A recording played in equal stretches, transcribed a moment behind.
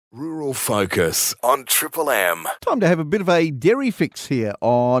Rural Focus on Triple M. Time to have a bit of a dairy fix here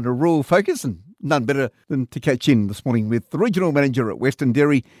on Rural Focus, and none better than to catch in this morning with the Regional Manager at Western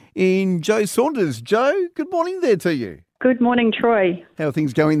Dairy in Joe Saunders. Joe, good morning there to you. Good morning, Troy. How are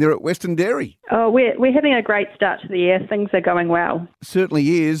things going there at Western Dairy? Oh, we're having a great start to the year. Things are going well.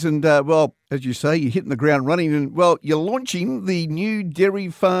 Certainly is, and well, as you say, you're hitting the ground running, and well, you're launching the new Dairy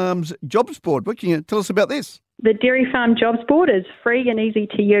Farms Jobs Board. What can you tell us about this? The Dairy Farm Jobs Board is free and easy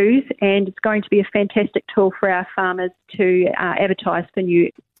to use, and it's going to be a fantastic tool for our farmers to advertise for new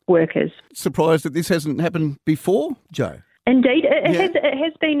workers. Surprised that this hasn't happened before, Joe? Indeed, it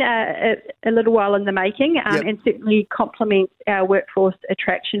has been a little while in the making, and certainly complements our workforce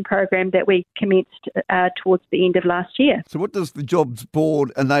attraction program that we commenced towards the end of last year. So what does the Jobs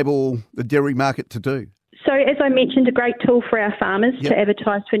Board enable the dairy market to do? So, as I mentioned, a great tool for our farmers to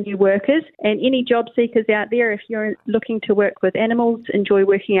advertise for new workers, and any job seekers out there, if you're looking to work with animals, enjoy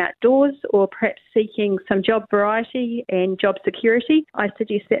working outdoors, or perhaps seeking some job variety and job security, I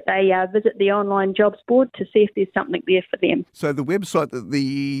suggest that they visit the online jobs board to see if there's something there for them. So the website that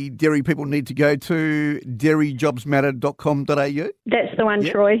the dairy people need to go to, dairyjobsmatter.com.au? That's the one,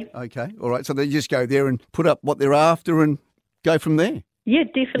 Troy. Okay, all right. So they just go there and put up what they're after and go from there? Yeah,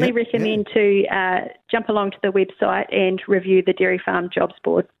 definitely recommend to jump along to the website and review the Dairy Farm Jobs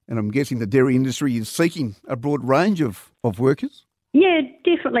Board. And I'm guessing the dairy industry is seeking a broad range of workers? Yeah,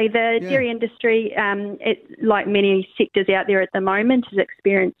 definitely. The dairy industry, like many sectors out there at the moment, is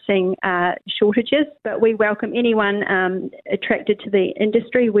experiencing shortages, but we welcome anyone attracted to the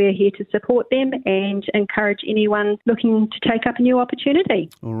industry. We're here to support them and encourage anyone looking to take up a new opportunity.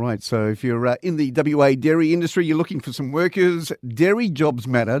 All right, so if you're in the WA dairy industry, you're looking for some workers,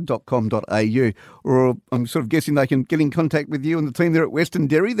 dairyjobsmatter.com.au, or I'm sort of guessing they can get in contact with you and the team there at Western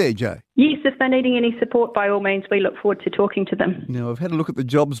Dairy there, Joe. Yes, if they're needing any support, by all means, we look forward to talking to them. Now, I've had a look at the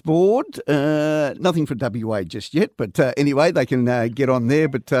jobs board. Nothing for WA just yet, but anyway, they can get on there.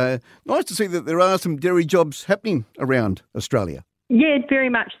 But nice to see that there are some dairy jobs happening around Australia. Yeah, very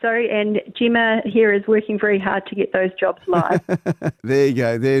much so. And Gemma here is working very hard to get those jobs live. There you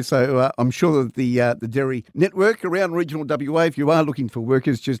go. There. So I'm sure that the dairy network around regional WA, if you are looking for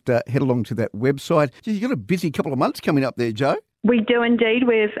workers, just head along to that website. You've got a busy couple of months coming up there, Joe. We do indeed.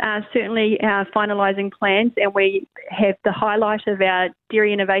 We're certainly finalising plans, and we have the highlight of our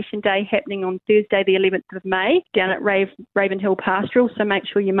Dairy Innovation Day happening on Thursday the 11th of May down at Ravenhill Pastoral, so make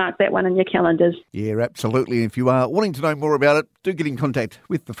sure you mark that one in your calendars. Yeah, absolutely. If you are wanting to know more about it, do get in contact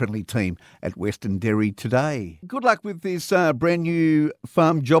with the friendly team at Western Dairy today. Good luck with this brand new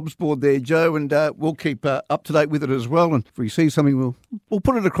farm jobs board there, Joe, and we'll keep up to date with it as well, and if we see something, we'll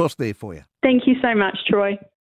put it across there for you. Thank you so much, Troy.